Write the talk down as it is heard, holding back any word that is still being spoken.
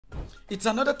It's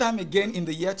another time again in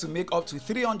the year to make up to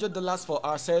 $300 for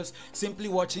ourselves simply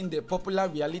watching the popular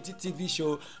reality TV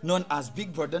show known as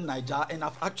BigBrotherNaija, and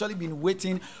I've actually been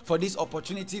waiting for this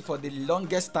opportunity for the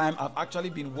longest time. I've actually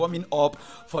been warming up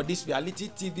for this reality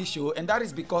TV show, and that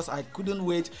is because I couldn't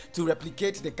wait to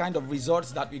replicate the kind of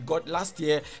results that we got last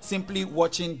year simply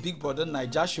watching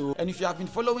BigBrotherNaija Show. And if you have been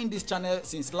following this channel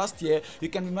since last year, you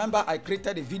can remember I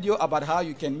created a video about how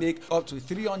you can make up to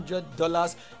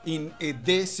 $300 in a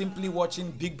day simply watching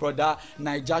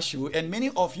BigBrotherNaija Show, and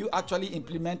many of you actually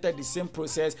implemented the same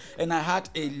process, and I had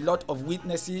a lot of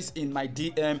witnesses in my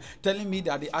DM telling me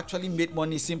that they actually made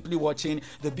money simply watching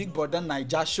the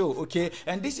BigBrotherNaija Show. Okay,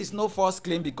 and this is no false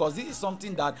claim because this is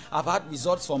something that I've had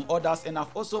results from others, and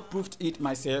I've also proved it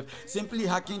myself simply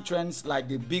hacking trends like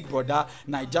the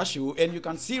BigBrotherNaija Show. And you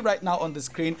can see right now on the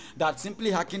screen that simply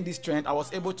hacking this trend, I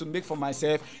was able to make for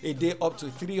myself a day up to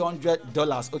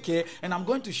 $300. Okay, and I'm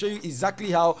going to show you exactly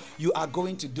how you are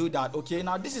going to do that. Okay,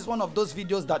 now this is one of those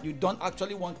videos that you don't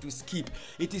actually want to skip.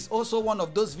 It is also one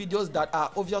of those videos that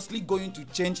are obviously going to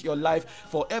change your life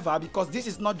forever, because this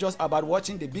is not just about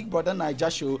watching the BigBrotherNaija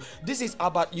Show. This is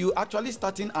about you actually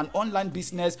starting an online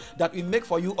business that will make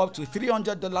for you up to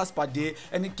 $300 per day,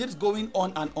 and it keeps going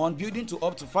on and on, building to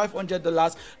up to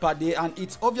 $500 per day, and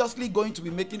it's obviously going to be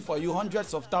making for you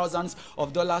hundreds of thousands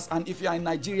of dollars. And if you are in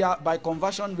Nigeria, by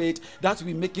conversion rate, that will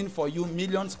be making for you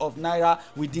millions of naira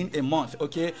within a month.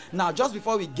 Okay, now just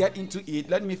before we get into it,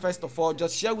 let me first of all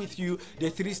just share with you the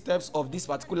 3 steps of this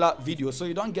particular video so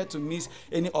you don't get to miss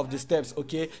any of the steps.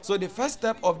 Okay, so the first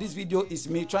step of this video is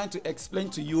me trying to explain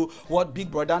to you what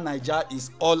BigBrotherNaija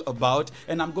is all about,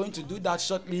 and I'm going to do that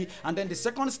shortly. And then the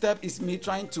second step is me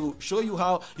trying to show you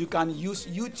how you can use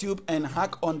YouTube and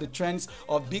hack on the trends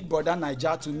of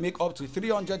BigBrotherNaija to make up to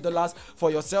 $300 for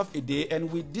yourself a day.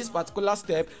 And with this particular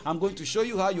step, I'm going to show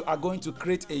you how you are going to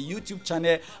create a YouTube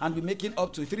channel and be making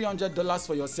up to $300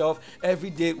 for yourself every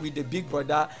day with the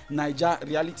BigBrotherNaija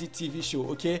reality TV show.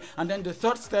 Okay, and then the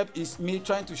third step is me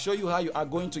trying to show you how you are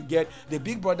going to get the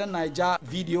BigBrotherNaija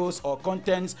videos or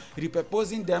contents,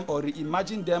 repurposing them or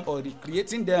reimagining them or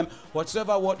recreating them,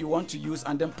 whatsoever word you want to use,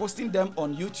 and then posting them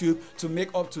on YouTube to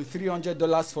make up to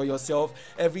 $300 for yourself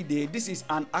every day. This is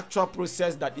an actual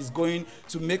process that is going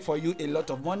to make for you a lot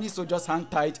of money, so just hang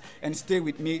tight and stay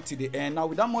with me to the end. Now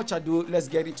without much ado, let's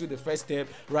get into the first step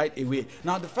right away.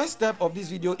 Now the first step of this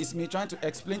video is me trying to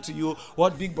explain to you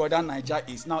what BigBrotherNaija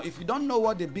is. Now if you don't know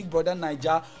what the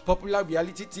BigBrotherNaija popular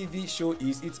reality TV show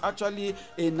is, it's actually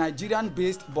a Nigerian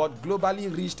based but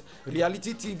globally reached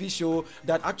reality TV show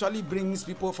that actually brings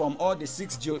people from all the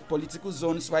 6 geopolitical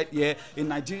zones right here in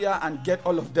Nigeria and get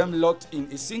all of them locked in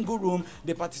a single room.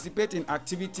 They participate in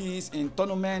activities, in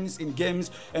tournaments, in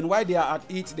games, and while they are at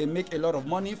it, they make a lot of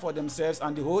money for themselves,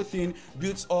 and the whole thing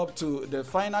builds up to the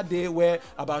final day where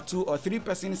about 2 or 3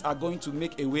 persons are going to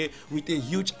make away with a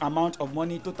huge amount of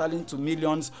money totaling to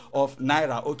millions of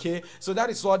naira. Okay, so that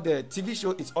is what the TV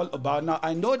show is all about. Now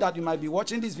I know that you might be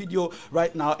watching this video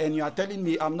right now and you are telling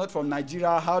me, I'm not from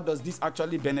Nigeria, how does this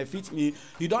actually benefit me?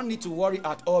 You don't need to worry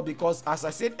at all, because as I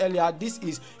said earlier, this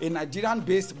is a Nigerian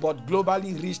based but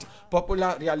globally reached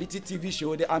popular reality TV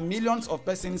show. There are millions of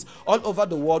persons all over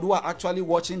the world who are actually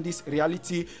watching this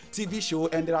reality TV show,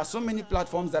 and there are so many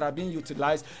platforms that are being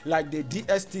utilized, like the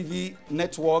DSTV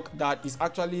network that is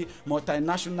actually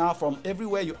multinational. From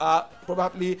everywhere you are,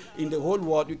 probably in the whole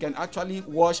world, you can actually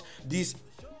watch this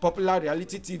popular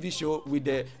reality TV show with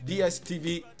the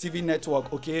DSTV TV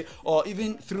network. Okay, or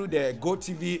even through the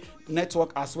GoTV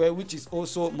network as well, which is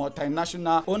also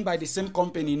multinational, owned by the same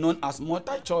company known as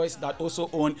MultiChoice that also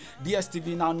own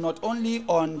DSTV. Now not only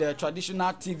on the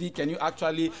traditional TV can you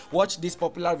actually watch this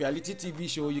popular reality TV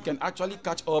show, you can actually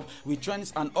catch up with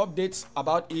trends and updates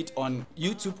about it on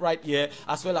YouTube right here,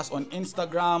 as well as on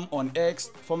Instagram, on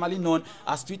X, formerly known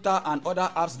as Twitter, and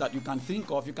other apps that you can think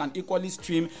of. You can equally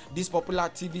stream this popular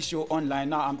TV show online.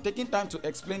 Now I'm taking time to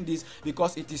explain this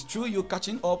because it is through you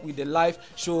catching up with the live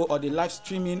show or the live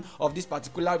streaming of this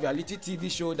particular reality TV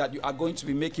show that you are going to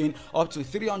be making up to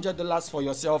 $300 for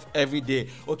yourself every day.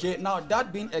 Okay, now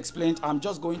that being explained, I'm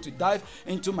just going to dive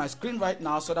into my screen right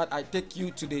now so that I take you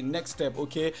to the next step.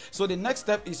 Okay, so the next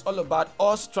step is all about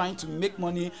us trying to make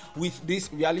money with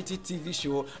this reality TV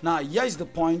show. Now here is the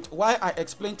point why I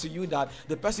explained to you that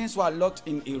the persons who are locked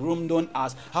in a room known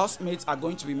as housemates are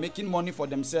going to be making money for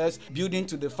themselves, building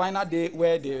to the final day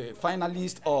where the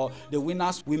finalists or the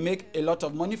winners will make a lot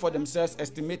of money for themselves,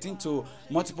 estimated getting to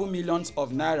multiple millions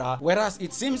of naira, whereas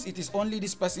it seems it is only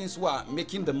these persons who are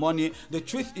making the money. The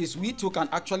truth is we too can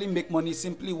actually make money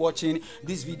simply watching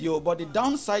this video, but the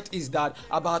downside is that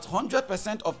about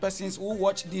 100% of persons who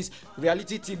watch this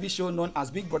reality TV show known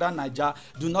as Big Brother Naija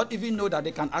do not even know that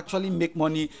they can actually make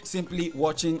money simply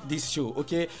watching this show.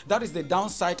 Okay, that is the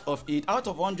downside of it. Out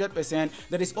of 100%,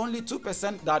 there is only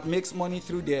 2% that makes money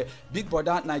through the Big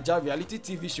Brother Naija reality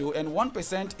TV show, and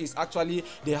 1% is actually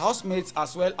the housemates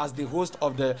as well as the host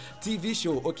of the TV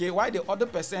show. Okay, while the other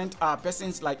percent are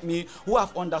persons like me who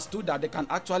have understood that they can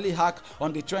actually hack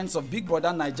on the trends of Big Brother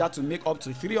Naija to make up to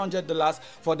 $300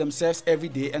 for themselves every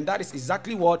day, and that is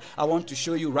exactly what I want to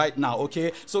show you right now.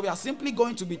 Okay, so we are simply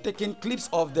going to be taking clips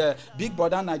of the Big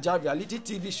Brother Naija reality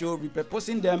TV show,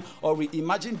 repurposing them or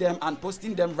reimagine them and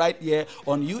posting them right here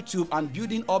on YouTube and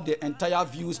building up the entire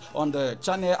views on the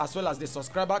channel as well as the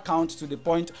subscriber count to the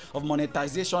point of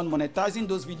monetization, monetizing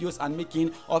those videos and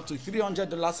making up to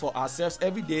 $300 for ourselves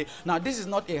every day. Now this is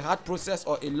not a hard process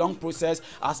or a long process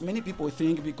as many people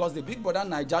think, because the Big Brother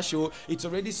Naija show, it's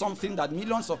already something that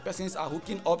millions of persons are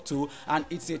hooking up to, and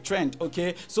it's a trend.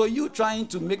 Okay, so you trying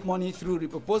to make money through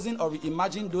repurposing or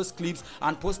reimagining those clips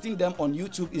and posting them on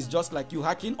YouTube is just like you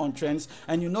hacking on trends,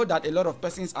 and you know that a lot of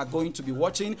persons are going to be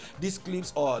watching these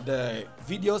clips or the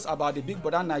videos about the Big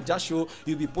Brother Naija show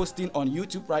you'll be posting on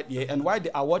YouTube right here, and while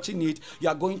they are watching it, you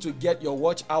are going to get your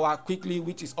watch hour quickly,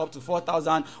 which is up to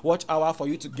 4,000 watch hour for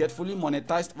you to get fully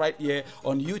monetized right here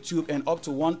on YouTube, and up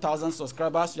to 1,000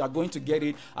 subscribers. You are going to get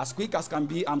it as quick as can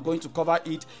be. I'm going to cover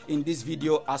it in this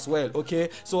video as well. Okay,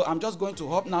 so I'm just going to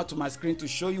hop now to my screen to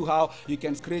show you how you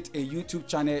can create a YouTube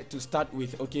channel to start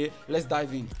with. Okay, let's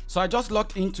dive in. So I just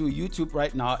logged into YouTube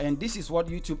right now, and this is what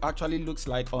YouTube actually looks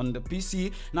like on the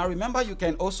PC. Now remember, you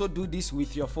can also do this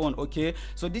with your phone. Okay,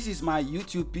 so this is my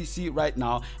YouTube PC right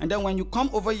now, and then when you come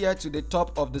over here to the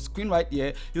top of the screen right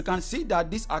here, you can see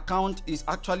that this account is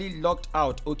actually locked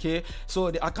out. Okay,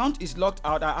 so the account is locked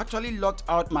out. I actually locked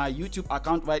out my YouTube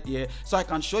account right here, so I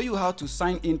can show you how to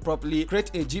sign in properly, create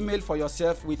a Gmail for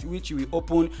yourself with which you will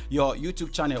open your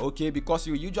YouTube channel. Okay, because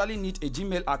you usually need a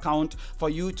Gmail account for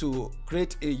you to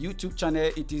create a YouTube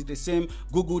channel. It is the same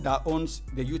Google that owns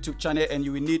the YouTube channel, and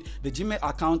you will need the Gmail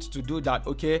account to do that.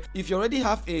 Okay, if you already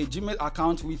have a Gmail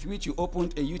account with which you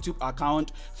opened a YouTube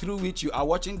account through which you are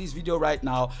watching this video right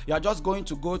now, you are just going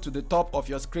to go to the top of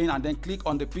your screen and then click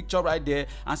on the picture right there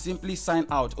and simply sign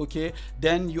out. Okay,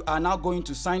 then you are now going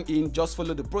to sign in. Just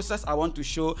follow the process I want to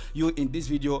show you in this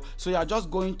video. So you are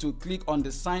just going to click on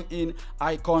the sign in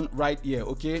icon right here.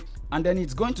 Okay, and then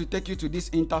it's going to take you to this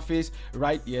interface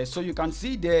right here, so you can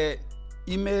see the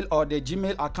email or the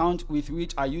Gmail account with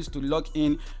which I used to log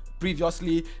in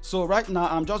previously. So right now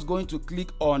I'm just going to click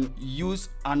on use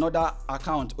another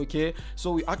account. Okay,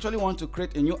 so we actually want to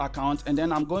create a new account, and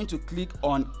then I'm going to click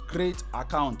on create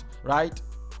account, right?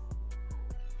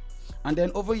 And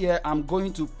then over here I'm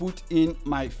going to put in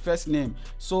my first name,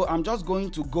 so I'm just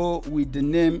going to go with the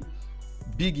name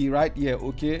Biggie right here.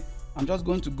 Okay, I'm just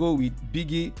going to go with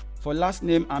Biggie. For last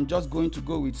name, I'm just going to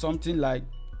go with something like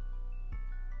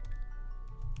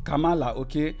Kamala.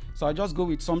 Okay, so I just go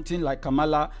with something like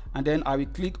Kamala, and then I will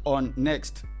click on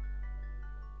next.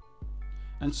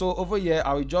 And so over here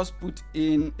I will just put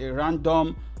in a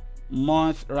random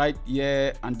month right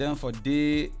here, and then for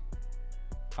day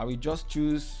I will just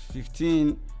choose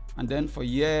 15, and then for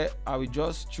year I will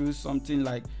just choose something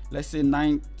like, let's say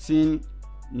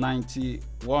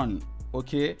 1991.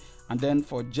 Okay, and then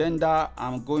for gender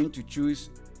I'm going to choose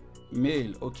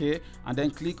male. Okay, and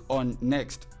then click on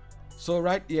next. So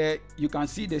right here you can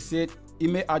see they said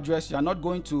email address. You are not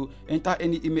going to enter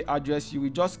any email address. You will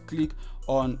just click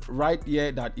on right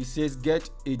here that it says get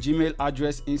a Gmail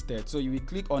address instead. So you will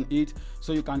click on it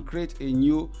so you can create a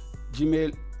new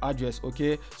Gmail address.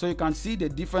 Okay, so you can see the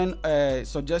different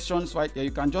suggestions right here. You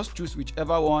can just choose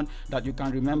whichever one that you can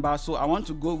remember. So I want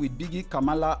to go with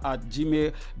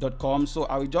biggiekamala@gmail.com. so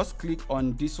I will just click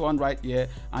on this one right here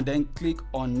and then click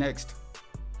on next.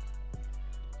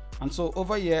 And so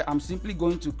over here I'm simply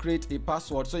going to create a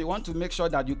password. So you want to make sure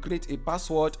that you create a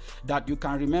password that you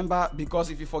can remember, because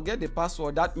if you forget the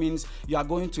password, that means you are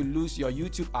going to lose your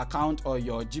YouTube account or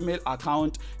your Gmail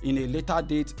account in a later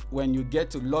date when you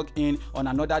get to log in on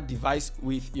another device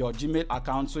with your Gmail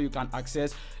account, so you can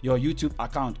access your YouTube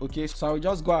account. Okay, so I'll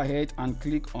just go ahead and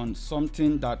click on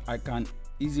something that I can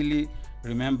easily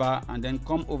remember, and then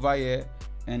come over here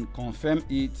and confirm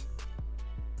it.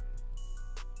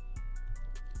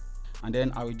 And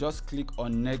then I will just click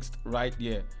on next right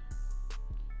here.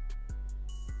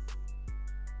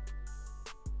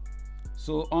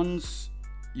 So once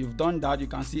you've done that, you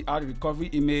can see add recovery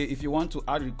email. If you want to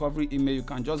add recovery email, you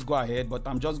can just go ahead, but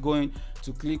I'm just going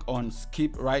to click on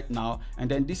skip right now. And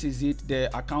then this is it,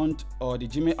 the account or the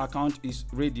Gmail account is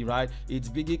ready, right? It's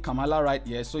Biggie Kamala right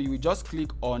here. So you will just click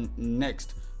on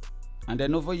next, and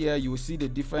then over here you will see the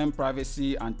different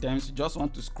privacy and terms. You just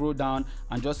want to scroll down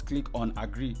and just click on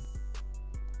agree.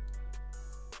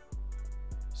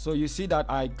 So you see that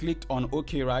I clicked on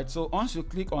OK, right? So once you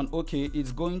click on OK,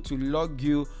 it's going to log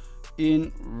you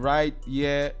in right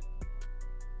here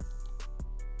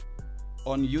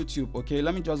on YouTube. Okay,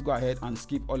 let me just go ahead and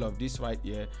skip all of this right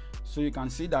here. So you can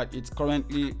see that it's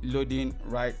currently loading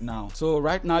right now. So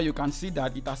right now you can see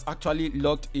that it has actually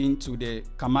logged into the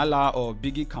Kamala or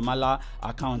Biggie Kamala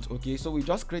account. Okay, so we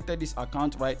just created this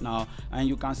account right now, and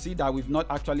you can see that we've not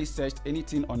actually searched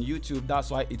anything on YouTube.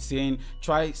 That's why it's saying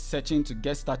try searching to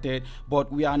get started, but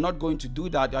we are not going to do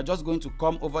that. We are just going to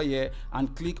come over here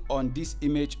and click on this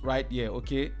image right here.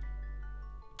 Okay,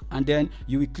 and then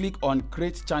you will click on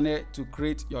create channel to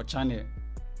create your channel.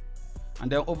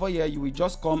 And then over here you will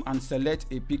just come and select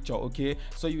a picture. Okay,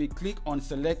 so you will click on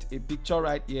select a picture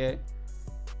right here,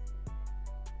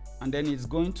 and then it's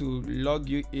going to log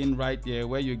you in right here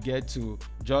where you get to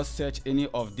just search any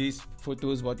of these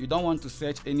photos. But you don't want to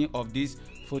search any of these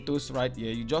photos right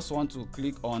here. You just want to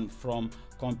click on from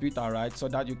computer, right, so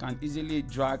that you can easily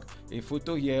drag a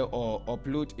photo here or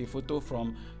upload a photo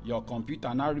from your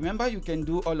computer. Now remember, you can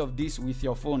do all of this with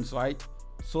your phones, right?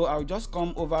 So I'll just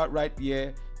come over right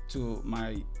here to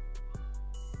my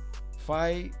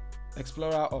file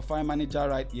explorer or file manager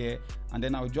right here, and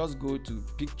then I'll just go to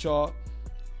picture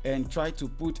and try to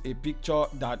put a picture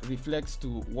that reflects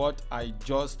to what I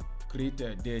just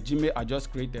created, the Gmail I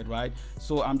just created, right?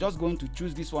 So I'm just going to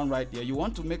choose this one right here. You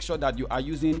want to make sure that you are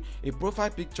using a profile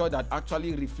picture that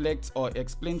actually reflects or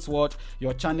explains what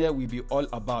your channel will be all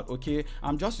about. Okay,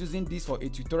 I'm just using this for a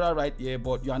tutorial right here,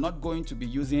 but you are not going to be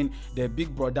using the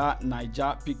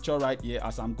BigBrotherNaija picture right here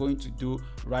as I'm going to do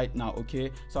right now. Okay,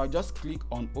 so I'll just click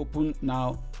on open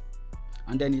now,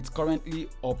 and then it's currently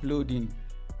uploading.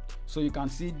 So you can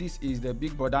see this is the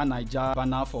BigBrotherNaija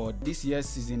banner for this year's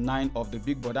season 9 of the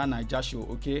BigBrotherNaija Show.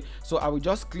 Okay, so I will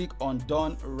just click on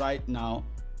done right now,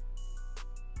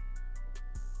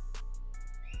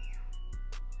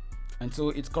 and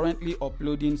so it's currently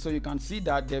uploading. So you can see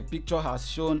that the picture has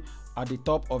shown at the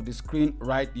top of the screen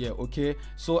right here. Okay,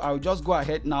 so I'll just go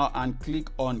ahead now and click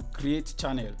on create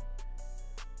channel.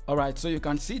 Alright, so you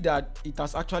can see that it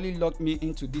has actually logged me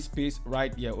into this space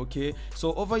right here. Okay,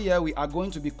 so over here we are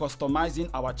going to be customizing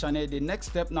our channel. The next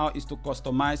step now is to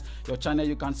customize your channel.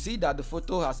 You can see that the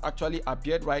photo has actually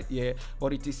appeared right here,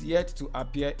 but it is yet to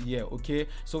appear here. Okay,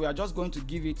 so we are just going to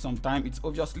give it some time. It's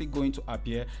obviously going to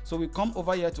appear. So we come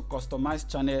over here to customize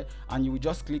channel, and you will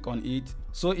just click on it.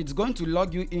 So it's going to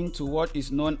log you into what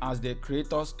is known as the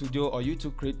Creator Studio or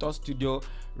YouTube Creator Studio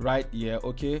right here.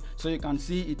 Okay, so you can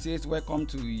see it says welcome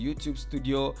to YouTube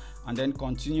Studio, and then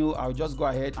continue. I'll just go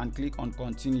ahead and click on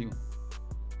continue.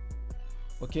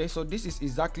 Okay, so this is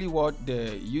exactly what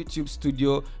the YouTube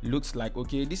Studio looks like.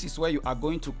 Okay, this is where you are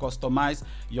going to customize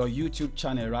your YouTube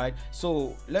channel, right?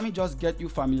 So let me just get you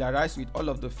familiarized with all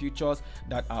of the features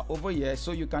that are over here.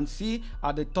 So you can see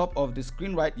at the top of the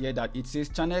screen right here that it says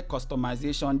channel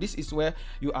customization. This is where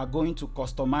you are going to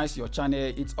customize your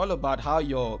channel. It's all about how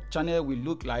your channel will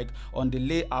look like on the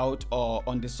layout or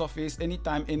on the surface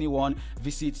anytime anyone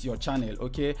visits your channel.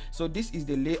 Okay, so this is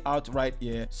the layout right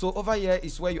here. So over here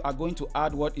is where you are going to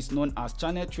add what is known as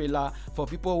channel trailer for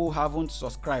people who haven't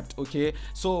subscribed. Okay,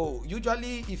 so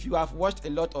usually if you have watched a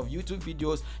lot of YouTube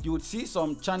videos, you would see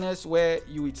some channels where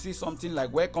you would see something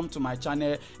like welcome to my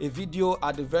channel, a video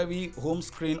at the very home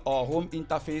screen or home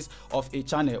interface of a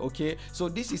channel. Okay, so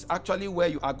this is actually where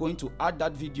you are going to add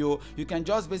that video. You can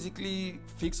just basically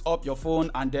fix up your phone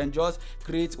and then just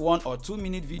create 1 or 2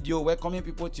 minute video welcoming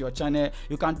people to your channel.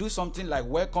 You can do something like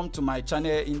welcome to my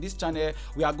channel. In this channel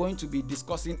we are going to be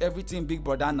discussing everything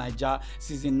BigBrotherNaija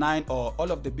season 9 or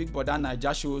all of the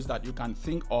BigBrotherNaija shows that you can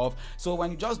think of. So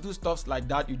when you just do stuffs like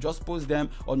that, you just post them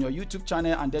on your YouTube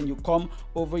channel, and then you come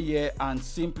over here and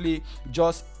simply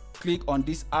just click on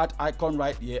this add icon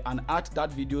right here and add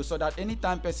that video, so that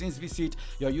anytime persons visit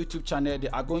your YouTube channel, they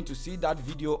are going to see that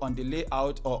video on the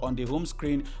layout or on the home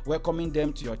screen welcoming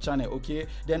them to your channel. Okay,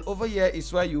 then over here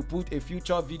is where you put a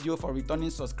future video for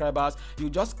returning subscribers. You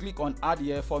just click on add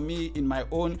here. For me, in my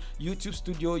own YouTube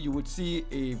Studio, you would see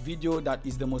a video that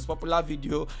is the most popular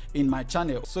video in my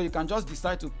channel, so you can just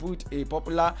decide to put a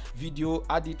popular video,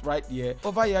 add it right here.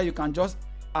 Over here you can just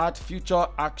add future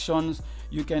actions.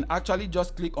 You can actually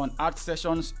just click on add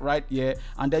sessions right here,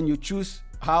 and then you choose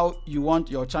how you want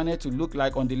your channel to look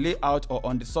like on the layout or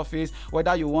on the surface,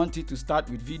 whether you want it to start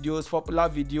with videos, popular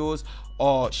videos,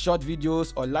 or short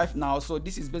videos, or live now. So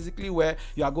this is basically where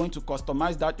you are going to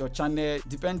customize that your channel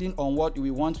depending on what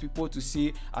we want people to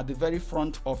see at the very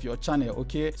front of your channel.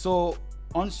 Okay, so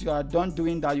once you are done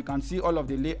doing that, you can see all of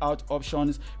the layout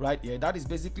options right here. That is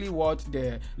basically what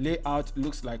the layout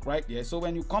looks like right here. So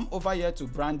when you come over here to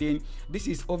branding, this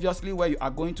is obviously where you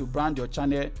are going to brand your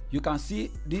channel. You can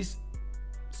see this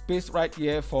space right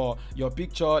here for your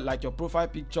picture, like your profile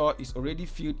picture is already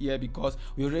filled here because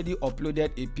we already uploaded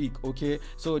a pic. Okay,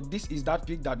 so this is that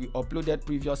pic that we uploaded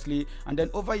previously, and then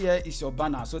over here is your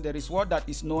banner. So there is what that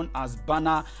is known as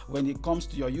banner. When it comes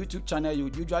to your YouTube channel,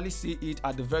 you usually see it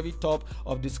at the very top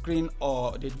of the screen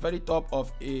or the very top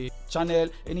of a channel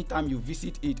anytime you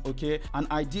visit it. Okay, an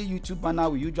ideal YouTube banner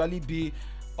will usually be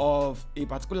of a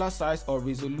particular size or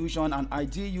resolution. An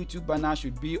ideal YouTube banner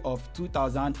should be of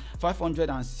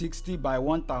 2560 by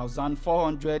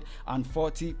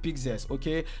 1440 pixels.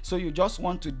 Okay, so you just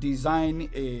want to design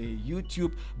a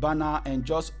YouTube banner and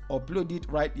just upload it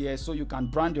right here so you can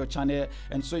brand your channel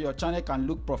and so your channel can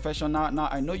look professional. Now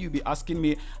I know you'll be asking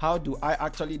me, how do I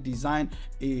actually design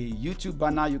a YouTube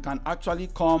banner? You can actually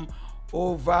come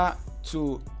over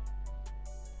to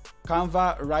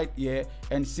Canva right here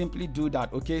and simply do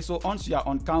that. Okay, so once you are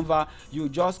on Canva, you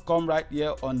just come right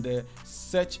here on the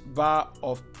search bar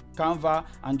of Canva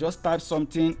and just type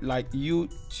something like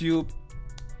YouTube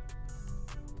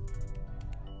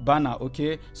banner.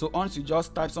 Okay, so once you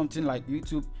just type something like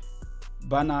YouTube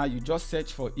banner, you just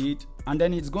search for it, and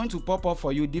then it's going to pop up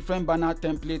for you different banner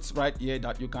templates right here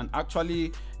that you can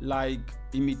actually like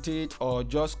imitate or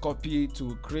just copy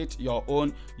to create your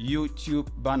own YouTube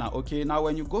banner. Okay, now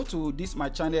when you go to this my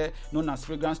channel known as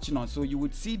Fragrance Chinon, so you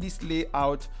would see this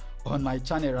layout on my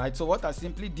channel, right? So what I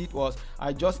simply did was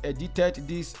I just edited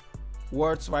this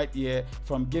words right here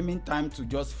from gaming time to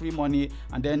just free money,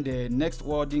 and then the next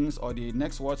wordings or the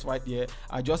next words right here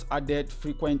I just added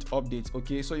frequent updates.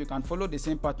 Okay, so you can follow the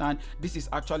same pattern. This is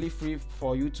actually free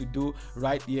for you to do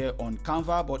right here on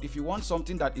Canva, but if you want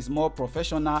something that is more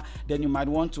professional, then you might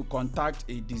want to contact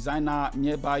a designer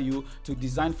nearby you to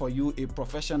design for you a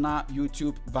professional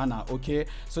YouTube banner. Okay,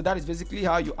 so that is basically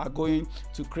how you are going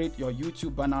to create your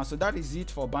YouTube banner. So that is it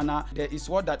for banner. There is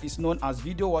what that is known as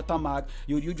video watermark.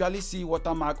 You usually see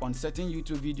watermark on certain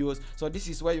YouTube videos, so this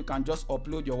is where you can just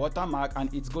upload your watermark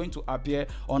and it's going to appear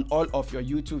on all of your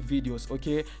YouTube videos.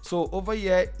 Okay, so over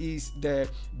here is the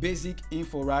basic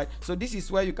info, right? So this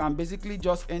is where you can basically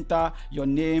just enter your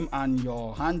name and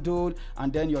your handle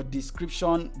and then your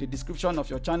description, the description of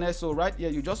your channel. So right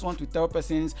here you just want to tell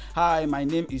persons, hi, my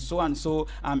name is so and so,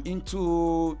 I'm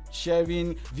into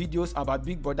sharing videos about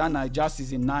Big Brother Naija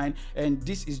season 9, and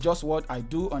this is just what I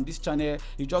do on this channel.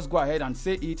 You just go ahead and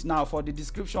say it. Now for the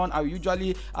description, I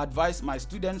usually advise my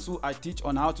students who I teach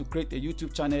on how to create a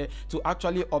YouTube channel to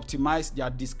actually optimize their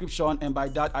description, and by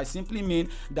that I simply mean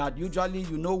that usually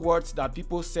you know words that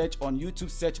people search on YouTube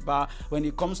search bar when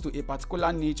it comes to a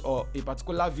particular niche or a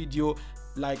particular video.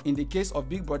 Like in the case of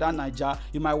Big Brother Naija,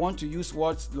 you might want to use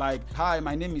words like, hi,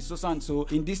 my name is so and so.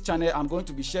 In this channel, I'm going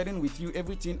to be sharing with you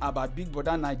everything about Big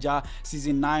Brother Naija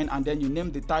season 9, and then you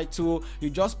name the title. You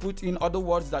just put in other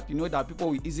words that you know that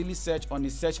people will easily search on the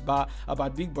search bar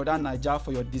about Big Brother Naija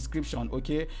for your description.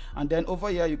 Okay, and then over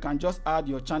here you can just add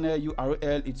your channel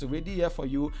URL. It's already here for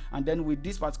you, and then with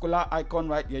this particular icon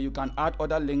right here, you can add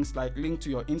other links like link to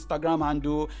your Instagram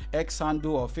handle, X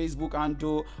handle, or Facebook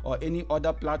handle, or any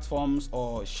other platforms or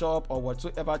shop or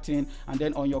whatsoever thing. And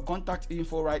then on your contact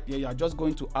info right here, you are just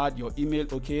going to add your email.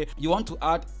 Okay, you want to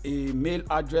add a mail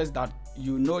address that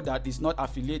you know that is not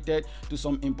affiliated to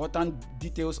some important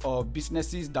details or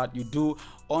businesses that you do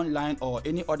online or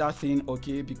any other thing.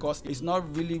 Okay, because it's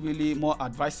not really more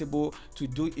advisable to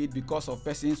do it because of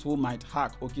persons who might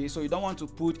hack. Okay, so you don't want to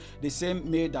put the same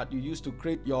mail that you use to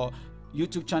create your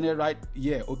YouTube channel right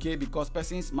here. Okay, because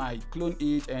persons might clone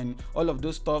it and all of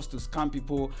those stuffs to scam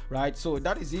people, right? So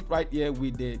that is it right here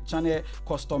with the channel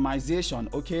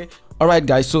customization. Okay, all right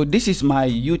guys, so this is my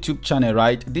YouTube channel,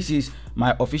 right? This is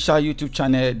my official YouTube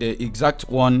channel, the exact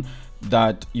one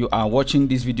that you are watching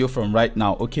this video from right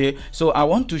now. Okay, so I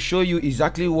want to show you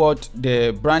exactly what the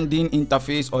branding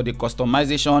interface or the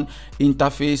customization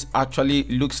interface actually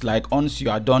looks like once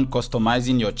you are done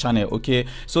customizing your channel. Okay,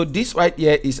 so this right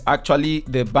here is actually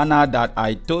the banner that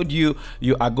I told you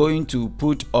you are going to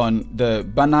put on the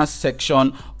banner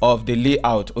section of the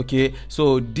layout. Okay,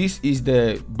 so this is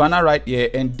the banner right here,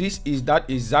 and this is that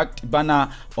exact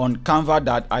banner on Canva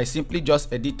that I simply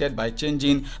just edited by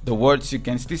changing the words. You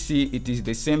can still see it is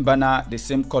the same banner, the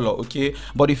same color, okay?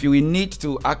 But if you will need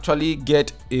to actually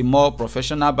get a more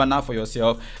professional banner for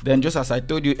yourself, then just as I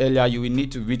told you earlier, you will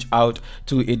need to reach out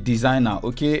to a designer,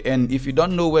 okay? And if you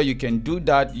don't know where you can do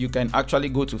that, you can actually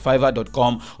go to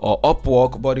fiverr.com or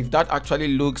Upwork. But if that actually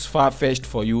looks far-fetched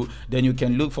for you, then you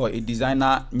can look for a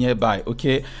designer nearby,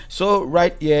 okay? So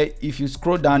right here, if you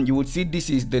scroll down, you would see this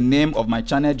is the name of my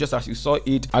channel, just as you saw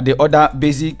it at the other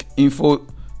basic info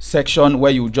section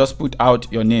where you just put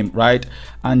out your name, right?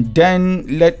 And then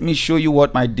let me show you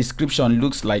what my description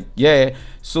looks like. Yeah,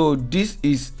 so this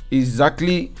is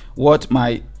exactly what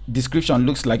my description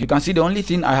looks like. You can see the only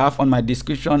thing I have on my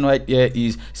description right here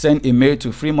is send a mail to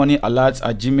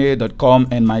freemoneyalerts@gmail.com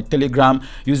and my Telegram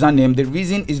username. The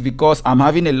reason is because I'm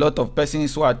having a lot of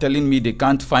persons who are telling me they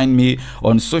can't find me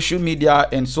on social media,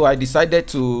 and so I decided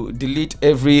to delete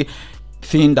every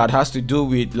thing that has to do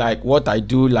with like what I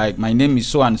do. Like my name is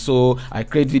so and so, I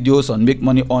create videos on Make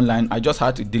Money Online. I just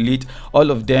had to delete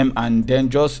all of them and then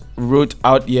just wrote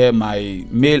out here my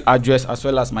mail address as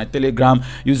well as my Telegram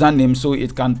username, so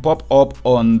it can pop up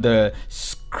on the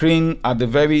screen at the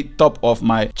very top of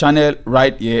my channel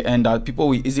right here, and people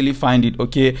will easily find it,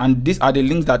 okay? And these are the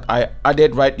links that I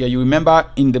added right here. You remember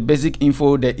in the basic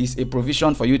info there is a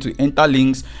provision for you to enter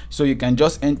links, so you can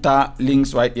just enter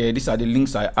links right here. These are the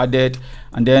links I added,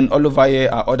 and then all over here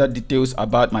are other details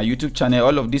about my YouTube channel.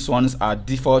 All of these ones are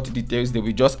default details, they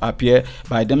will just appear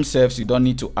by themselves, you don't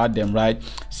need to add them, right?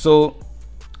 So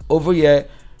over here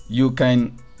you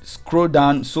can scroll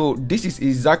down. So this is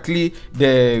exactly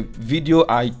the video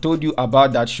I told you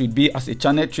about that should be as a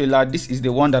channel trailer. This is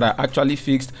the one that I actually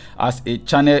fixed as a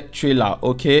channel trailer,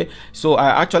 okay? So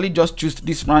I actually just chose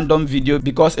this random video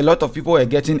because a lot of people were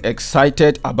getting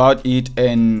excited about it,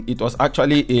 and it was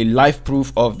actually a live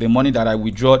proof of the money that I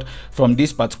withdrew from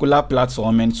this particular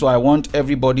platform, and so I want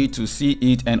everybody to see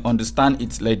it and understand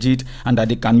it's legit and that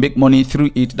they can make money through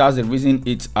it. That's the reason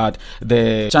it's at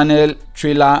the channel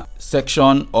trailer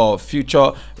section or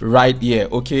future right here,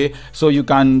 okay? So you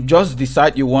can just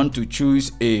decide you want to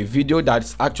choose a video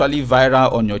that's actually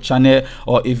viral on your channel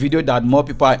or a video that more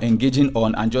people are engaging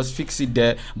on and just fix it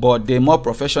there. But the more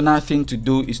professional thing to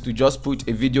do is to just put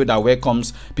a video that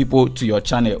welcomes people to your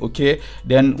channel, okay?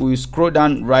 Then we scroll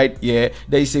down right here.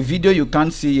 There is a video you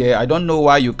can't see here. I don't know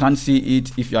why you can't see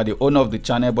it if you are the owner of the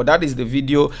channel, but that is the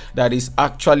video that is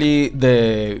actually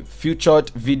the featured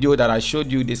video that I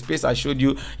showed you. The space I showed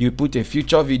you, you put a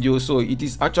future video, so it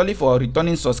is actually for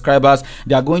returning subscribers.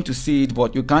 They are going to see it,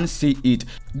 but you can't see it.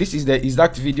 This is the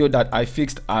exact video that I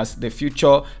fixed as the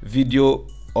future video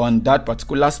on that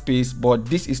particular space, but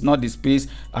this is not the space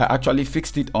I actually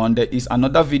fixed it on. There is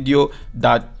another video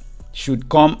that should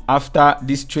come after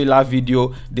this trailer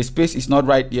video. The space is not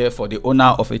right here for the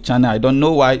owner of a channel. I don't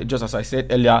know why, just as I said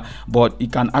earlier, but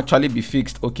it can actually be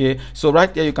fixed, okay? So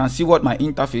right here you can see what my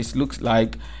interface looks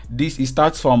like. This, it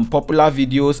starts from popular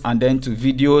videos and then to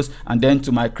videos and then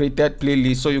to my created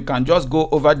playlist. So you can just go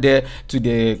over there to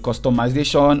the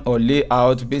customization or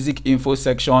layout basic info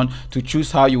section to choose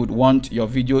how you would want your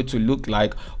video to look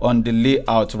like on the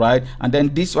layout, right? And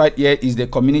then this right here is the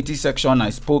community section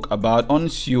I spoke about.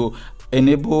 Once you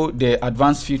enable the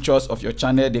advanced features of your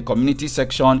channel, the community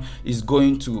section is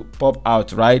going to pop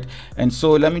out, right? And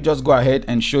so let me just go ahead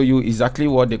and show you exactly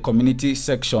what the community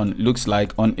section looks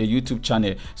like on a YouTube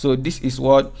channel. So this is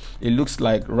what it looks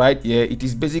like right here. It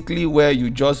is basically where you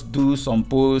just do some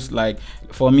posts. Like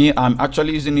for me, I'm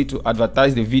actually using it to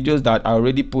advertise the videos that I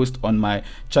already post on my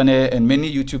channel, and many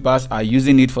YouTubers are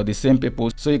using it for the same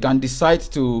purpose. So you can decide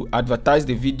to advertise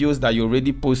the videos that you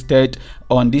already posted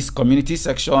on this community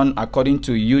section. According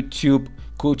to YouTube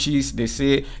coaches, they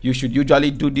say you should usually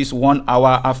do this 1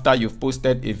 hour after you've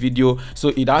posted a video, so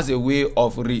it has a way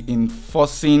of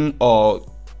reinforcing or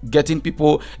getting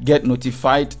people get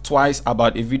notified twice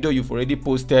about a video you've already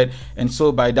posted, and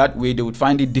so by that way they would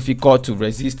find it difficult to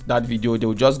resist that video. They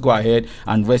will just go ahead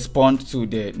and respond to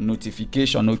the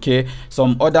notification, okay?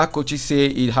 Some other coaches say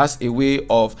it has a way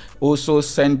of also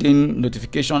sending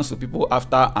notifications to people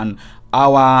after an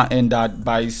hour, and that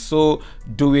by so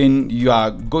doing you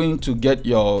are going to get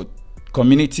your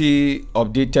community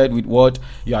updated with what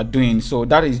you are doing. So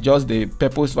that is just the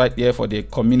purpose right here for the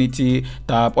community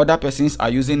tab. Other persons are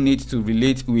using it to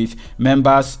relate with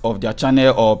members of their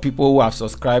channel or people who have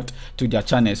subscribed to their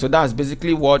channel. So that's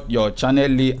basically what your channel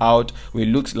layout will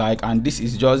look like, and this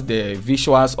is just the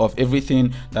visuals of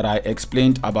everything that I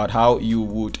explained about how you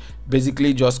would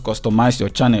basically just customize your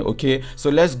channel. Okay, so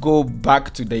let's go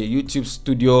back to the YouTube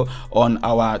studio on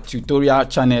our tutorial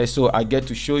channel, so I get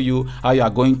to show you how you are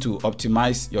going to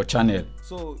optimize your channel.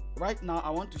 So right now I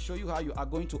want to show you how you are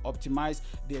going to optimize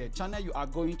the channel you are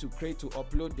going to create to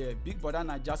upload the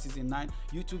BigBrotherNaija season 9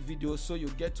 YouTube videos, so you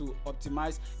get to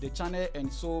optimize the channel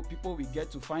and so people will get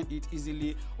to find it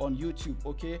easily on YouTube.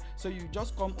 Okay, so you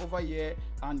just come over here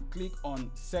and click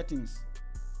on settings.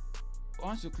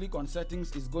 Once you click on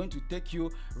settings, it's going to take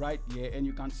you right here and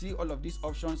you can see all of these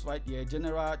options right here: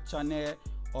 general, channel,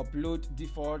 upload,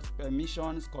 default,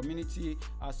 permissions, community,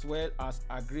 as well as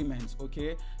agreements.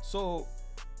 Okay, so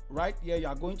right here you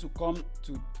are going to come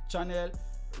to channel.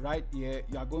 Right here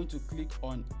you are going to click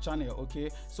on channel. Okay,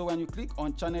 so when you click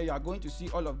on channel, you are going to see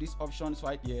all of these options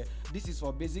right here. This is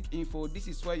for basic info. This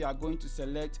is where you are going to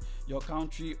select your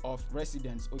country of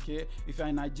residence. Okay, if you are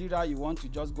in Nigeria, you want to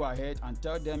just go ahead and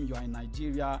tell them you are in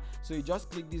Nigeria, so you just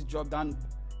click this drop down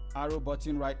arrow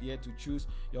button right here to choose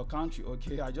your country.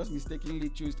 Okay, I just mistakenly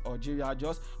choose Algeria.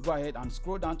 Just go ahead and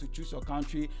scroll down to choose your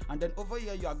country, and then over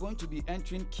here you are going to be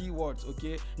entering keywords.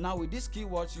 Okay, now with these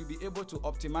keywords you'll be able to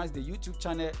optimize the YouTube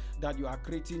channel that you are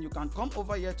creating. You can come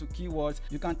over here to keywords,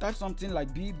 you can type something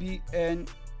like BBN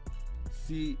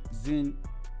season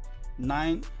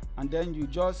 9 and then you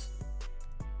just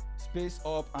space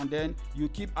up, and then you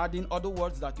keep adding other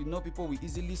words that you know people will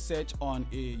easily search on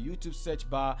a YouTube search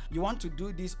bar. You want to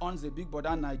do this on the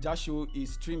BigBrotherNaija Show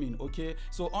is streaming. Okay,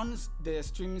 so once the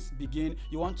streams begin,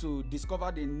 you want to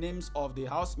discover the names of the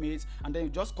housemates, and then you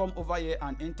just come over here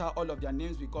and enter all of their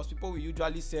names, because people will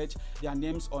usually search their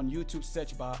names on YouTube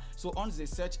search bar. So once they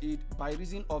search it, by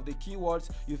reason of the keywords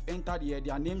you've entered here,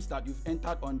 their names that you've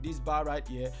entered on this bar right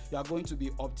here, you are going to be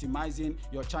optimizing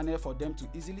your channel for them to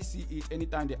easily see it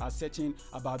anytime they are searching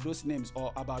about those names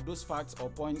or about those facts or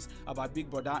points about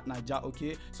BigBrotherNaija.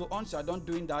 Okay, so once you are done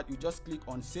doing that, you just click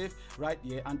on save right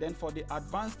here, and then for the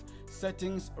advanced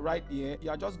settings right here, you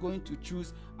are just going to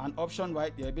choose an option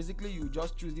right here. Basically you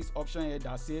just choose this option here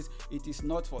that says it is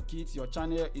not for kids. Your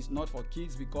channel is not for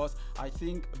kids, because I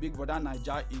think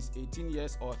BigBrotherNaija is 18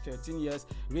 years or 13 years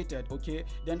rated. Okay,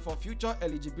 then for future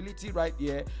eligibility right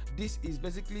here, this is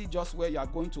basically just where you are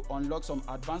going to unlock some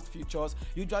advanced features.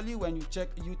 Usually when you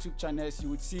check YouTube channels, you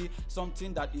would see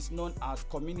something that is known as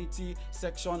community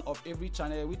section of every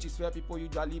channel, which is where people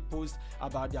usually post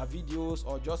about their videos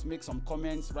or just make some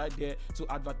comments right there to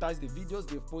advertise the videos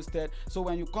they've posted. So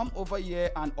when you come over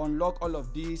here and unlock all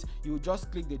of these, you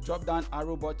just click the drop down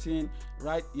arrow button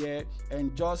right here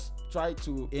and just try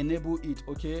to enable it.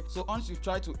 Okay, so once you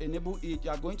try to enable it, you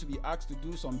are going to be asked to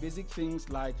do some basic things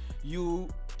like you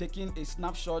taking a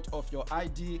snapshot of your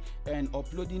ID and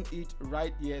uploading it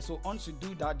right here. So once you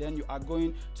do that, then you are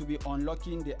going to be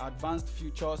unlocking the advanced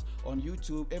features on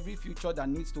YouTube. Every feature that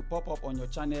needs to pop up on your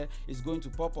channel is going to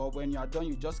pop up. When you are done,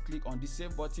 you just click on the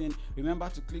save button. Remember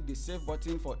to click the save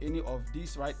button for any of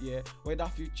these right here, whether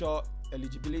feature,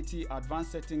 eligibility,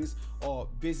 advanced settings, or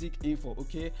basic info.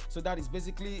 Okay, so that is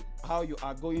basically how you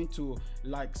are going to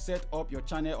like set up your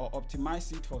channel or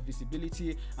optimize it for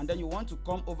visibility. And then you want to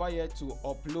come over here to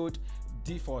upload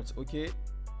defaults. Okay,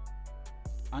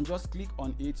 and just click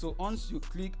on it. So once you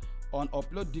click on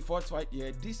upload defaults right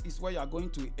here, this is where you are going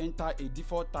to enter a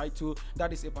default title.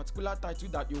 That is a particular title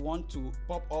that you want to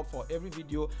pop up for every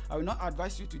video. I will not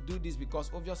advise you to do this, because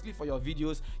obviously for your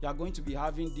videos you are going to be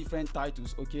having different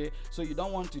titles. Okay, so you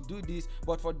don't want to do this.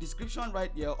 But for description right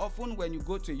here, often when you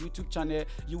go to a YouTube channel,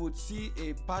 you would see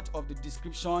a part of the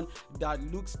description that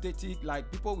looks static, like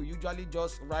people will usually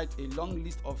just write a long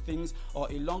list of things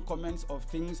or a long comments of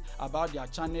things about their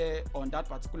channel on that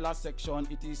particular section.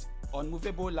 It is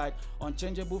unmovable, like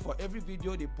unchangeable. For every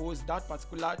video they post, that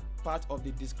particular part of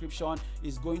the description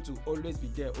is going to always be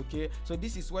there. Okay, so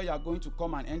this is where you are going to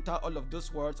come and enter all of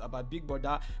those words about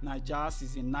BigBrotherNaija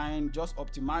season 9. Just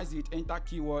optimize it, enter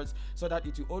keywords so that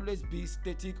it will always be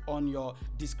static on your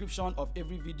description of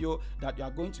every video that you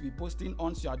are going to be posting.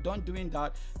 Once you are done doing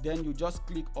that, then you just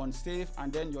click on save,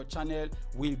 and then your channel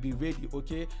will be ready.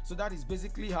 Okay, so that is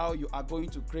basically how you are going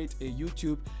to create a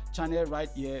YouTube channel right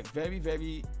here. Very,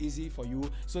 very easy for you.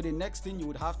 So the next thing you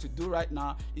would have to do right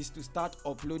now is to start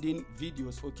uploading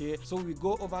videos. Okay, so we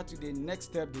go over to the next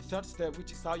step, the third step,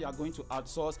 which is how you are going to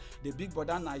outsource the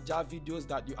BigBrotherNaija videos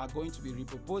that you are going to be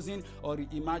repurposing or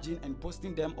reimagine and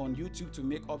posting them on YouTube to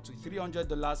make up to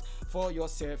 $300 for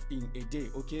yourself in a day.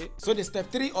 Okay, so the step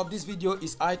 3 of this video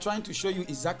is I trying to show you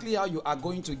exactly how you are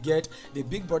going to get the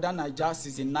BigBrotherNaija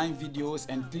season 9 videos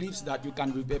and clips that you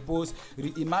can repurpose,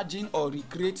 reimagine, or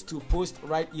recreate to post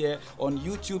right here on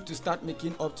YouTube to start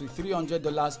making up to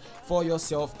 $300 for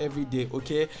yourself every day.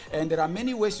 Okay, And there are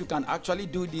many ways you can actually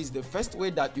do this. The first way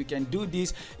that you can do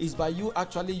this is by you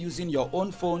actually using your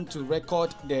own phone to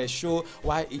record the show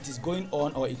while it is going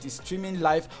on, or it is streaming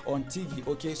live on TV.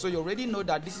 Okay, so you already know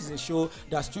that this is a show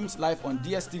that streams live on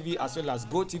DSTV as well as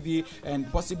GoTV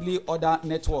and possibly other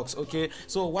networks. Okay,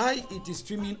 so while it is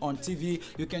streaming on TV,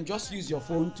 you can just use your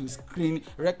phone to screen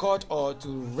record or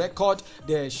to record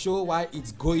the show while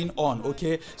it's going on.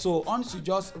 Okay, so once you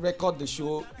just record the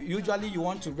show, usually you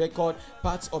want to record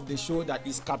parts of the show that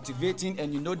is captivating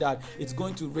and you know that it's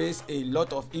going to raise a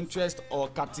lot of interest or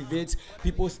captivate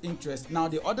people's interest. Now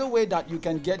the other way that you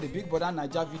can get the Big Brother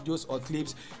Naija videos or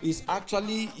clips is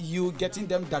actually you getting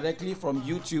them directly from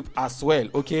YouTube as well.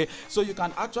 Okay, so you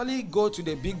can actually go to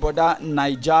the Big Brother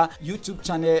Naija YouTube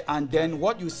channel, and then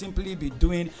what you simply be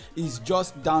doing is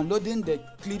just downloading the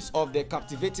clips of the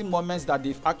captivating moments that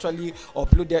they've actually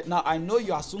uploaded. Now I know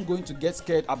you are soon going to get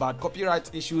scared about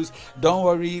copyright issues. Don't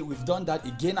worry, we've done that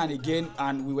again and again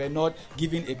and we were not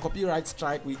given a copyright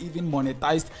strike. We even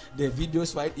monetized the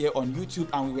videos right here on YouTube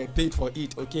and we were paid for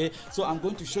it. Okay, so I'm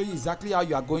going to show you exactly how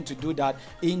you are going to do that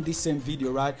in this same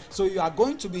video, right? So you are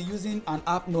going to be using an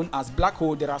app known as Black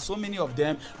Hole. There are so many of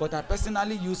them, but I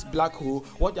personally use Black Hole.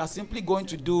 What you are simply going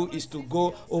to do is to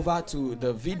go over to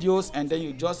the videos and then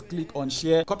you just click on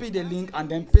share, copy the link and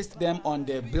then paste them on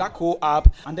the Black Hole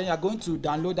app, and then you are going to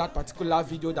download that particular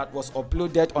video that was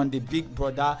uploaded on the Big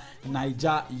Brother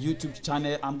Naija YouTube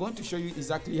channel. I'm going to show you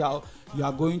exactly how you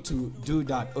are going to do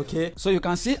that. Okay, so you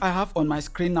can see I have on my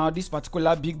screen now this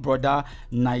particular Big Brother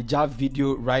Naija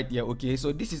video right here. Okay,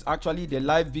 so this is actually the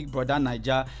live Big Brother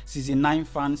Naija season 9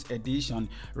 fans edition,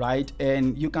 right?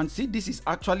 And you can see this is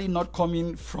actually not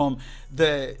coming from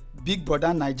the Big Brother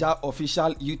Naija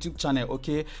official YouTube channel.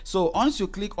 Okay, so once you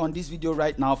click on this video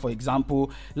right now, for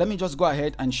example, let me just go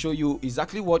ahead and show you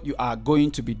exactly what you are going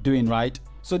to be doing, right?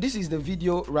 So this is the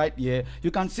video right here.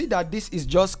 You can see that this is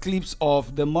just clips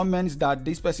of the moments that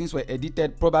these persons were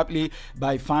edited, probably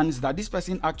by fans, that this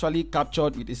person actually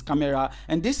captured with his camera.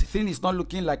 And this thing is not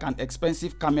looking like an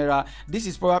expensive camera. This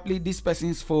is probably this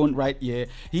person's phone right here.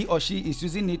 He or she is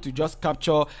using it to just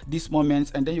capture these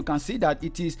moments. And then you can see that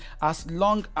it is as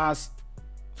long as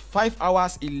 5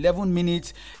 hours 11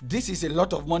 minutes. This is a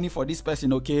lot of money for this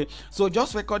person. Okay, so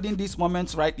just recording these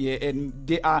moments right here, and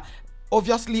they are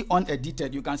obviously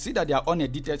unedited. You can see that they are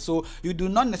unedited, so you do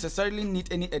not necessarily need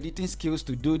any editing skills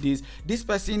to do this. This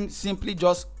person simply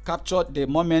just captured the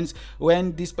moments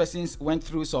when these persons went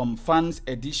through some fans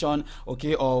edition,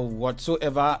 okay, or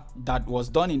whatsoever that was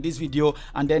done in this video,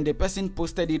 and then the person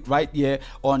posted it right here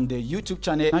on the YouTube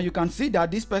channel. Now you can see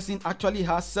that this person actually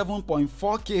has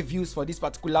 7.4k views for this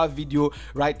particular video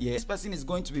right here. This person is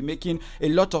going to be making a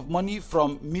lot of money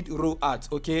from mid-roll ads.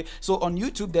 Okay, so on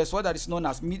YouTube there's what that is known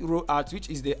as mid-roll ads,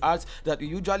 which is the ads that we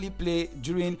usually play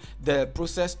during the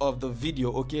process of the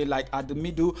video, okay, like at the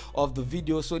middle of the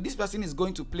video. So this person is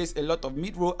going to place a lot of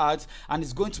mid-roll ads and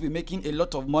is going to be making a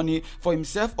lot of money for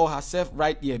himself or herself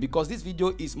right here, because this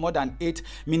video is more than 8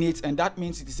 minutes, and that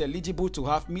means it is eligible to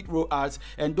have mid-roll ads,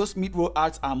 and those mid-roll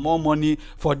ads are more money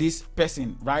for this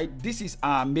person, right? This is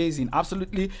amazing,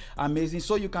 absolutely amazing.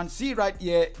 So you can see right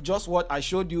here just what I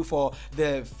showed you for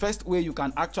the first way you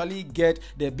can actually get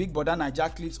the Big Brother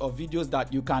Naija clips or videos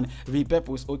that you can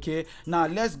repurpose. Okay, now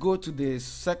let's go to the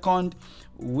second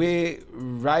way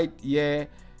right here.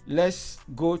 Let's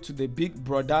go to the Big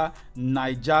Brother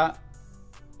Naija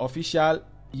official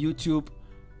YouTube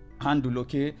handle.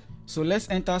 Okay, so let's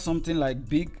enter something like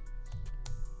Big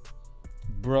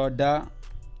Brother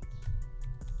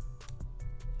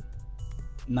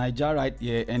Naija right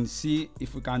here and see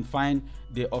if we can find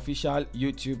the official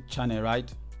YouTube channel,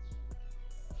 right?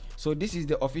 So this is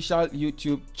the official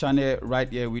YouTube channel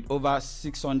right here with over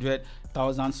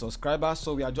 600,000 subscribers.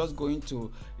 So we are just going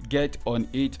to get on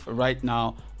it right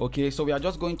now. Okay, so we are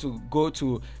just going to go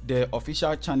to the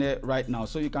official channel right now.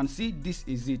 So you can see this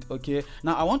is it. Okay,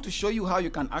 now I want to show you how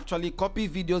you can actually copy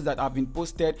videos that have been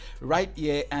posted right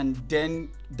here and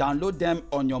then download them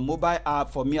on your mobile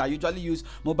app. For me, I usually use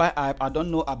mobile app. I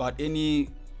don't know about any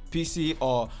PC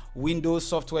or Windows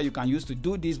software you can use to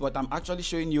do this, but I'm actually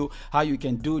showing you how you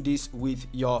can do this with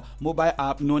your mobile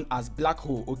app known as Black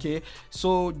Hole. Okay,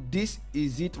 so this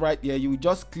is it right here. You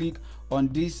just click on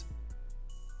this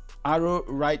arrow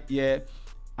right here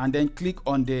and then click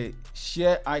on the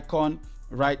share icon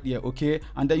right here, okay?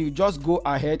 And then you just go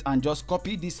ahead and just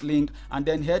copy this link and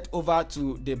then head over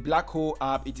to the Black Hole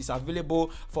app. It is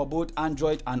available for both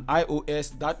Android and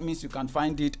iOS. That means you can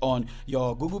find it on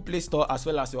your Google Play Store as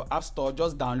well as your App Store.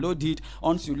 Just download it.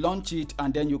 Once you launch it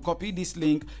and then you copy this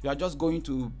link, you are just going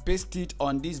to paste it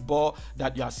on this bar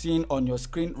that you are seeing on your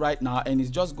screen right now, and it's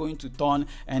just going to turn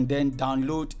and then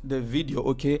download the video,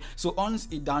 okay? So once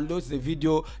it downloads the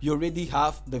video, you already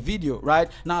have the video, right?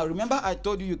 Now remember, I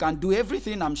told you can do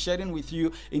everything I'm sharing with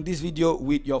you in this video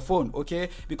with your phone, okay?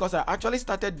 Because I actually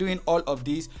started doing all of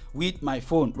this with my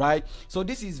phone, right? So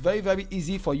this is very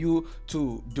easy for you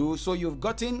to do. So you've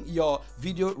gotten your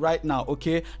video right now,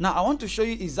 okay? Now I want to show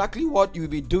you exactly what you'll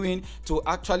be doing to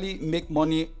actually make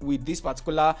money with this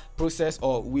particular process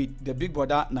or with the Big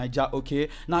Brother Naija, okay?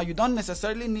 Now you don't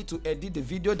necessarily need to edit the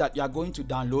video that you are going to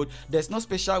download. There's no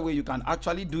special way you can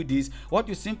actually do this. What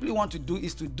you simply want to do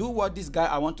is to do what this guy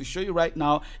I want to show you right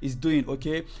now is doing,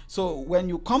 okay? So when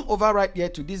you come over right here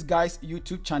to this guy's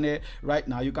YouTube channel right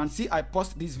now, you can see I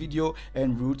post this video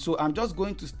en route. So I'm just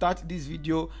going to start this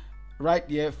video right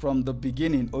here from the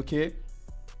beginning, okay?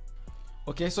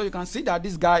 Okay, so you can see that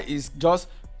this guy is just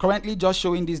currently just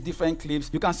showing these different clips.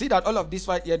 You can see that all of this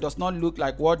right here does not look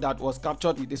like what that was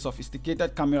captured with a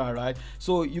sophisticated camera, right?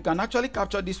 So you can actually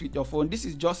capture this with your phone. This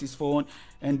is just his phone,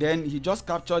 and then he just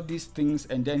captured these things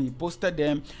and then he posted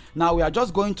them. Now we are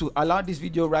just going to allow this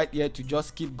video right here to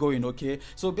just keep going, okay?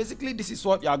 So basically this is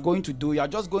what you are going to do. You are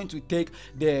just going to take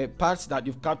the parts that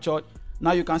you've captured.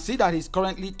 Now you can see that he's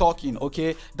currently talking,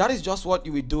 okay? That is just what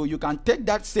you will do. You can take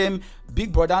that same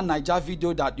Big Brother Naija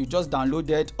video that you just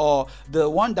downloaded, or the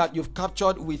one that you've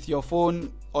captured with your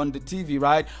phone on the TV,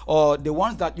 right? Or the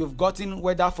ones that you've gotten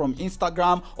whether from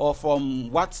Instagram or from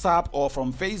WhatsApp or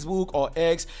from Facebook or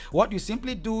X. What you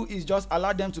simply do is just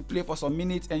allow them to play for some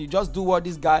minutes, and you just do what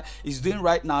this guy is doing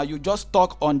right now. You just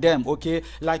talk on them, okay?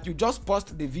 Like you just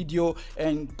post the video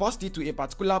and post it to a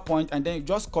particular point, and then you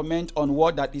just comment on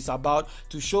what that is about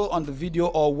to show on the video,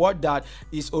 or what that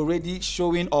is already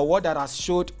showing, or what that has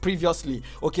showed previously,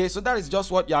 okay? So that is just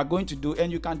what you are going to do,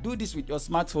 and you can do this with your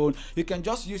smartphone. You can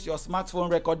just use your smartphone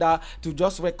recorder to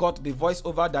just record the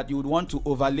voiceover that you would want to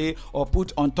overlay or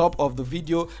put on top of the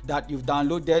video that you've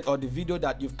downloaded, or the video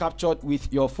that you've captured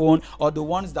with your phone, or the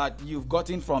ones that you've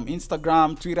gotten from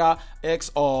Instagram, Twitter,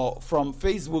 X, or from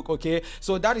Facebook, okay?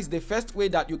 So that is the first way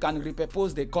that you can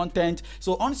repurpose the content.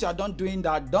 So once you are done doing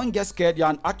that, don't get scared. You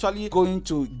are actually going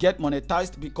to get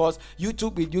monetized, because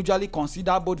YouTube will usually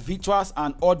consider both visuals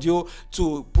and audio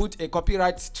to put a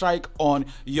copyright strike on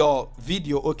your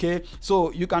video, okay?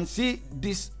 So you can see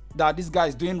this that this guy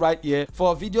is doing right here.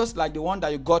 For videos like the one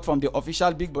that you got from the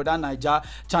official Big Brother Naija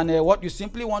channel, what you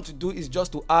simply want to do is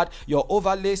just to add your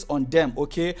overlays on them,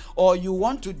 okay? Or you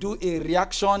want to do a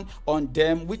reaction on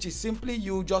them, which is simply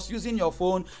you just using your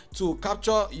phone to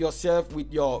capture yourself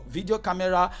with your video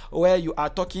camera, where you are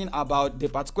talking about the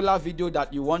particular video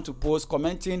that you want to post,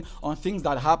 commenting on things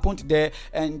that happened there,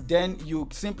 and then you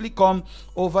simply come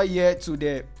over here to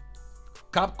the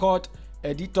CapCut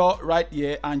editor right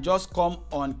here and just come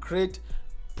on create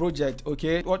project,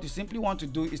 okay? What you simply want to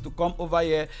do is to come over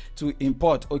here to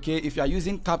import, okay? If you are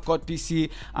using CapCut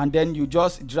PC, and then you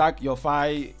just drag your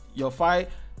file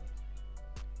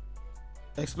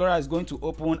Explorer is going to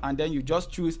open, and then you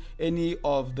just choose any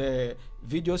of the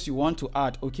videos you want to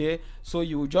add, okay? So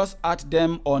you just add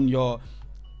them on your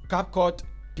CapCut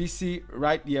PC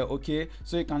right here, okay?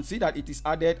 So you can see that it is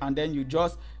added, and then you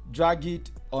just drag it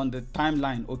on the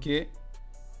timeline, okay?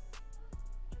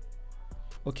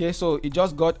 Okay, so it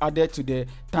just got added to the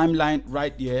timeline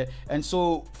right here. And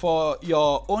so for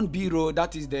your own B-roll,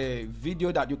 that is the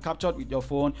video that you captured with your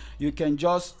phone, you can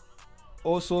just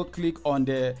also click on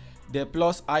the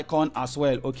plus icon as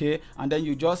well, okay? And then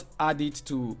you just add it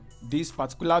to this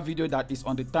particular video that is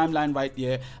on the timeline right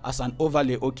here as an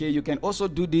overlay, okay? You can also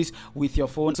do this with your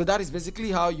phone. So that is basically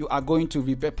how you are going to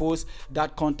repurpose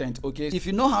that content, okay? If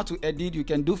you know how to edit, you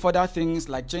can do further things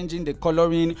like changing the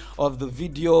coloring of the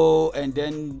video, and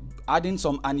then adding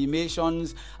some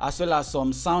animations as well as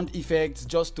some sound effects,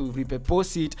 just to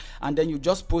repurpose it, and then you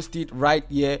just post it right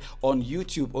here on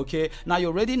YouTube, okay? Now you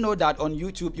already know that on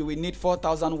YouTube you will need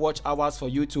 4,000 watch hours for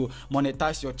you to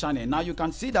monetize your channel. Now you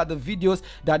can see that the videos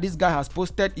that this guy has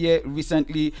posted here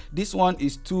recently, this one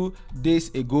is 2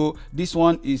 days ago, this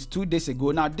one is 2 days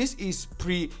ago. Now this is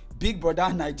Big Brother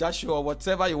Naija Show, or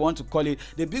whatever you want to call it.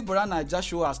 The Big Brother Naija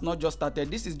Show has not just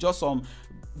started. This is just some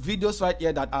videos right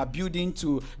here that are building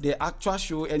to the actual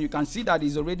show, and you can see that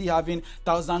it's already having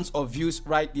thousands of views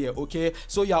right here. Okay,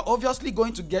 so you're obviously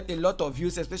going to get a lot of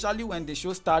views, especially when the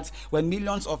show starts, when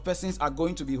millions of persons are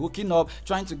going to be hooking up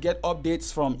trying to get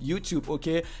updates from YouTube.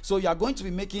 Okay, so you are going to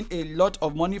be making a lot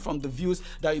of money from the views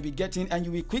that you'll be getting, and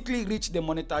you will quickly reach the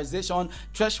monetization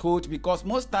threshold, because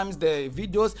most times the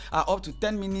videos are up to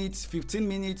 10 minutes, 15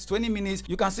 minutes, 20 minutes.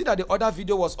 You can see that the other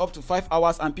video was up to 5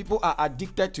 hours, and people are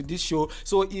addicted to this show.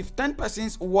 So if 10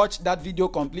 persons watch that video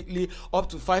completely up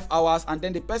to 5 hours, and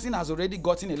then the person has already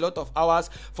gotten a lot of hours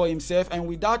for himself, and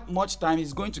without much time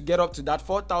he's going to get up to that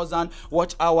 4,000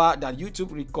 watch hour that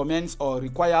YouTube recommends or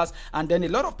requires, and then a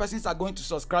lot of persons are going to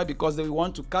subscribe because they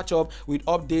want to catch up with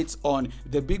updates on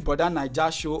the Big Brother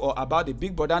Naija show or about the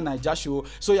Big Brother Naija show.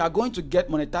 So you are going to get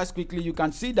monetized quickly. You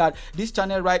can see that this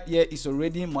channel right here is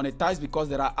already monetized because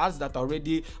there are ads that are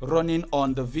already running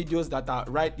on the videos that are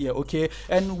right here. Okay,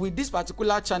 and with this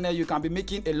particular channel you can be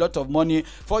making a lot of money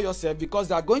for yourself because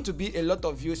there are going to be a lot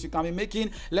of views. You can be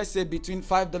making, let's say, between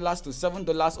 $5 to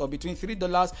 $7 or between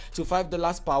 $3 to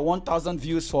 $5 per 1,000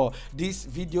 views for these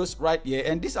videos right here.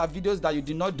 And these are videos that you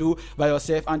did not do by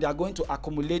yourself, and they are going to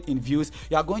accumulate in views.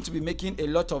 You are going to be making a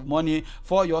lot of money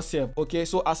for yourself. Okay,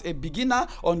 so as a beginner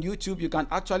on YouTube, you can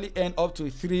actually earn up to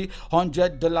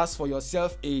 $300 for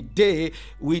yourself a day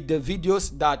with the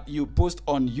videos that you post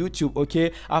on YouTube.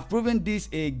 Okay, I've proven this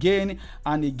again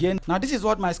and again. Now this is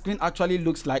what my screen actually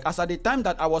looks like as at the time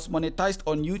that I was monetized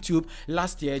on YouTube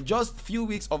last year. Just few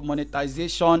weeks of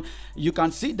monetization, you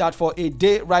can see that for a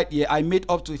day right here I made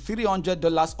up to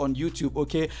 $300 on YouTube.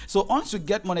 Okay, so once you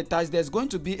get monetized, there's going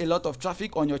to be a lot of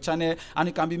traffic on your channel, and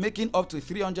you can be making up to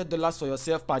 $300 for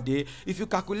yourself per day. If you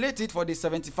calculate it for the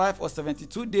 75 or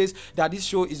 72 days that this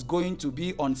show is going to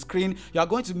be on screen, you are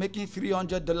going to be making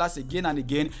 $300 again and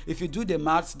again. If you do the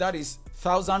maths, that is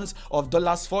thousands of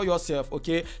dollars for yourself.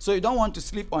 Okay, so you don't want to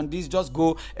sleep on this. Just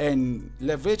go and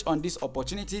leverage on this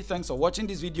opportunity. Thanks for watching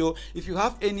this video. If you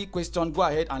have any question, go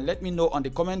ahead and let me know on the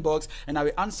comment box, and I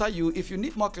will answer you. If you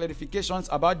need more clarifications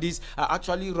about this, I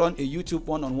actually run a YouTube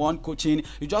one-on-one coaching.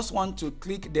 You just want to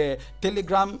click the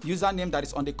Telegram username that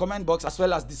is on the comment box as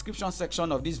well as description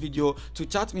section of this video to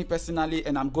chat me personally,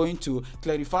 and I'm going to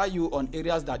clarify you on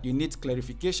areas that you need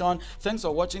clarification. Thanks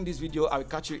for watching this video. I will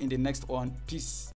catch you in the next one. Peace.